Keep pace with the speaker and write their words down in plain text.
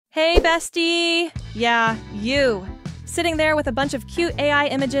Hey, bestie! Yeah, you. Sitting there with a bunch of cute AI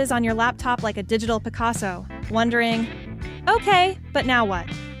images on your laptop like a digital Picasso, wondering, okay, but now what?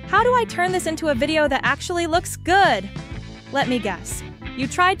 How do I turn this into a video that actually looks good? Let me guess. You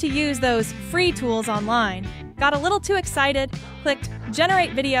tried to use those free tools online, got a little too excited, clicked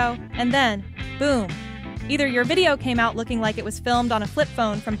generate video, and then, boom. Either your video came out looking like it was filmed on a flip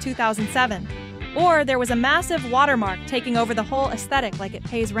phone from 2007, or there was a massive watermark taking over the whole aesthetic like it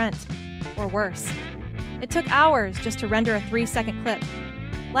pays rent. Or worse. It took hours just to render a 3-second clip.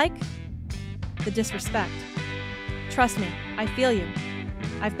 Like the disrespect. Trust me, I feel you.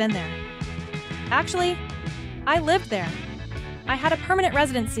 I've been there. Actually, I lived there. I had a permanent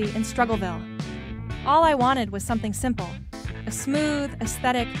residency in Struggleville. All I wanted was something simple. A smooth,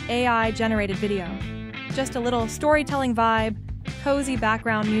 aesthetic, AI-generated video. Just a little storytelling vibe, cozy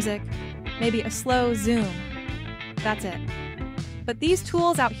background music, maybe a slow zoom. That's it. But these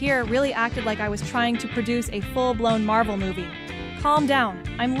tools out here really acted like I was trying to produce a full-blown Marvel movie. Calm down,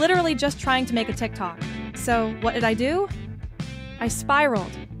 I'm literally just trying to make a TikTok. So what did I do? I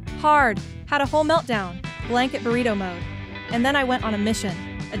spiraled. Hard. Had a whole meltdown. Blanket burrito mode. And then I went on a mission,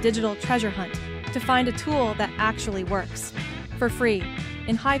 a digital treasure hunt, to find a tool that actually works. For free,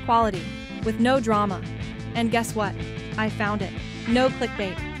 in high quality, with no drama. And guess what? I found it. No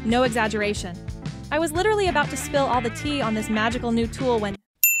clickbait, no exaggeration. I was literally about to spill all the tea on this magical new tool when...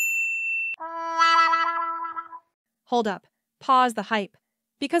 Hold up. Pause the hype.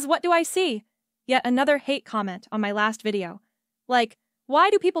 Because what do I see? Yet another hate comment on my last video. Like, why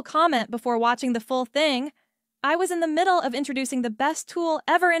do people comment before watching the full thing? I was in the middle of introducing the best tool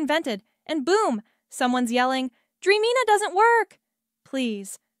ever invented, and boom, someone's yelling, Dreamina doesn't work!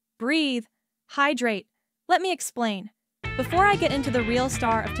 Please, breathe, hydrate. Let me explain. Before I get into the real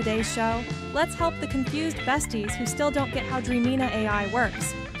star of today's show, let's help the confused besties who still don't get how Dreamina AI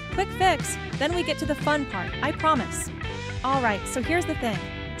works. Quick fix, then we get to the fun part, I promise. Alright, so here's the thing.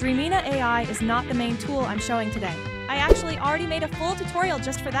 Dreamina AI is not the main tool I'm showing today. I actually already made a full tutorial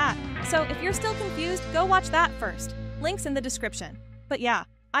just for that. So if you're still confused, go watch that first. Link's in the description. But yeah,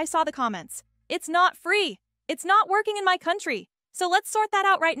 I saw the comments. It's not free. It's not working in my country. So let's sort that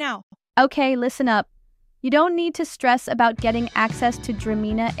out right now. Okay, listen up. You don't need to stress about getting access to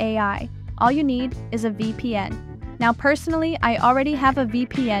Dreamina AI. All you need is a VPN. Now personally, I already have a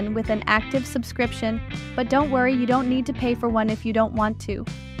VPN with an active subscription, but don't worry, you don't need to pay for one if you don't want to.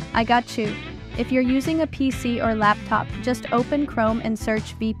 I got you. If you're using a PC or laptop, just open Chrome and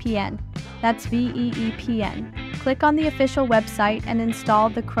search VPN. That's VEEPN. Click on the official website and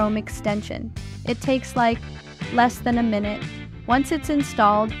install the Chrome extension. It takes like less than a minute. Once it's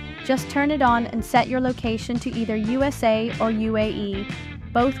installed, just turn it on and set your location to either USA or UAE.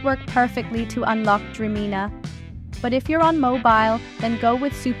 Both work perfectly to unlock Dreamina. But if you're on mobile, then go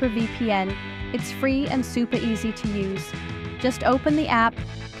with Super VPN. It's free and super easy to use. Just open the app,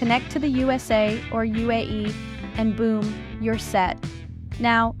 connect to the USA or UAE, and boom, you're set.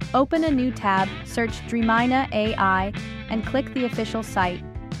 Now, open a new tab, search Dreamina AI, and click the official site.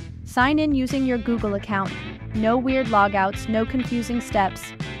 Sign in using your Google account. No weird logouts, no confusing steps.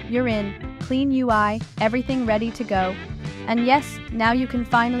 You're in, clean UI, everything ready to go. And yes, now you can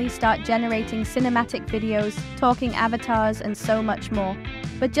finally start generating cinematic videos, talking avatars, and so much more.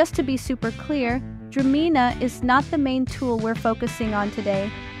 But just to be super clear, Dreamina is not the main tool we're focusing on today.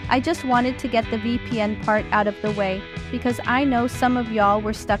 I just wanted to get the VPN part out of the way, because I know some of y'all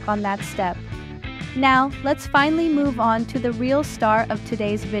were stuck on that step. Now, let's finally move on to the real star of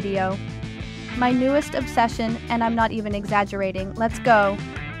today's video. My newest obsession, and I'm not even exaggerating, let's go.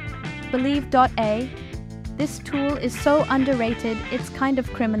 Believe.AI. This tool is so underrated, it's kind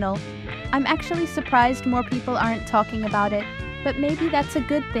of criminal. I'm actually surprised more people aren't talking about it, but maybe that's a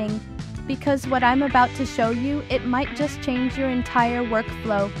good thing, because what I'm about to show you, it might just change your entire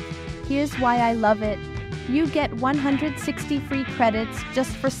workflow. Here's why I love it. You get 160 free credits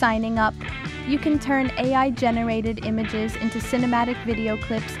just for signing up. You can turn AI-generated images into cinematic video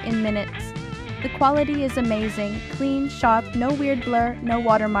clips in minutes. The quality is amazing, clean, sharp, no weird blur, no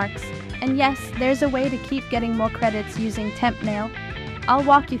watermarks. And yes, there's a way to keep getting more credits using temp mail. I'll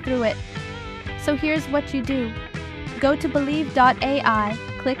walk you through it. So here's what you do. Go to Believe.AI,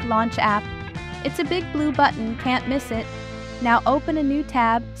 click Launch App. It's a big blue button, can't miss it. Now open a new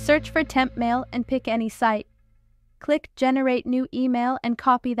tab, search for temp mail, and pick any site. Click Generate New Email and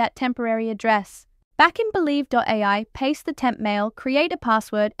copy that temporary address. Back in Believe.AI, paste the temp mail, create a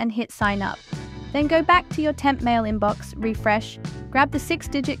password, and hit Sign Up. Then go back to your temp mail inbox, refresh, grab the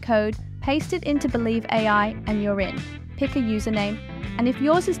 6-digit code, paste it into Believe.AI, and you're in. pick a username. And if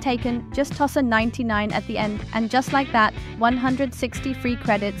yours is taken, just toss a 99 at the end, and just like that, 160 free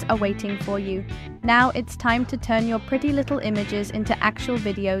credits are waiting for you. Now it's time to turn your pretty little images into actual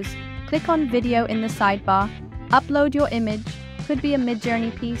videos. Click on Video in the sidebar, upload your image, could be a mid-journey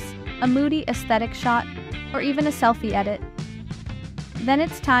piece, a moody aesthetic shot, or even a selfie edit. Then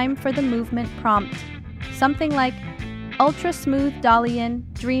it's time for the movement prompt. Something like, ultra smooth dolly in,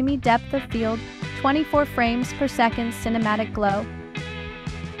 dreamy depth of field, 24 frames per second cinematic glow.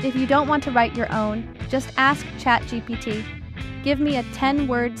 If you don't want to write your own, just ask ChatGPT. Give me a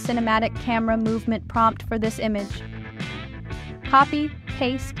 10-word cinematic camera movement prompt for this image. Copy,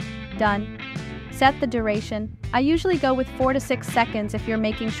 paste, done. Set the duration. I usually go with 4 to 6 seconds if you're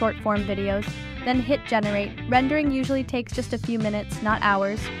making short-form videos. Then hit generate. Rendering usually takes just a few minutes, not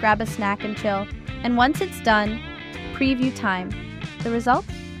hours. Grab a snack and chill. And once it's done, preview time. The result?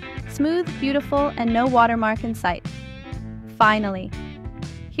 Smooth, beautiful, and no watermark in sight. Finally.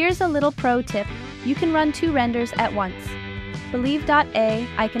 Here's a little pro tip. You can run 2 renders at once.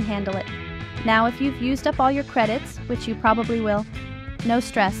 Believe.AI can handle it. Now if you've used up all your credits, which you probably will, no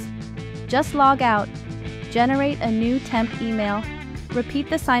stress. Just log out, generate a new temp email, repeat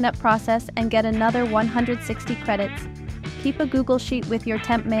the sign-up process and get another 160 credits. Keep a Google Sheet with your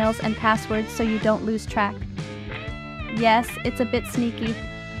temp mails and passwords so you don't lose track. Yes, it's a bit sneaky,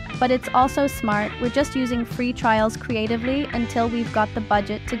 but it's also smart. We're just using free trials creatively until we've got the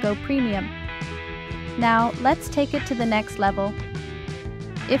budget to go premium. Now, let's take it to the next level.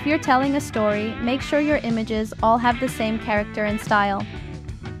 If you're telling a story, make sure your images all have the same character and style.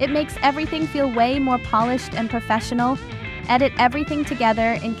 It makes everything feel way more polished and professional. Edit everything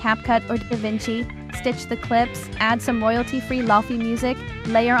together in CapCut or DaVinci, stitch the clips, add some royalty-free lofi music,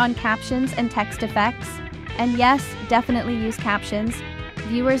 layer on captions and text effects. And yes, definitely use captions.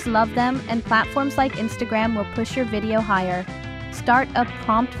 Viewers love them, and platforms like Instagram will push your video higher. Start a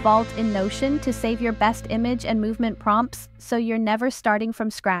prompt vault in Notion to save your best image and movement prompts so you're never starting from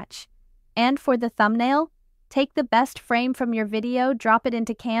scratch. And for the thumbnail, take the best frame from your video, drop it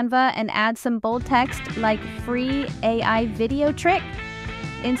into Canva, and add some bold text like free AI video trick,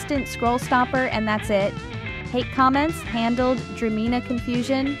 instant scroll stopper, and that's it. Hate comments handled, Dreamina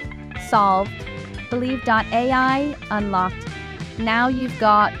confusion solved, Believe.AI unlocked. Now you've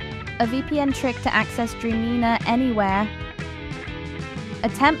got a VPN trick to access Dreamina anywhere, a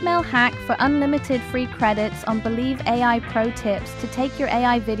temp mail hack for unlimited free credits on Believe.AI pro tips to take your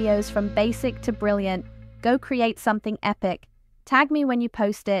AI videos from basic to brilliant. Go create something epic. Tag me when you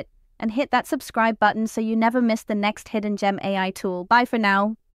post it, and hit that subscribe button so you never miss the next hidden gem AI tool. Bye for now.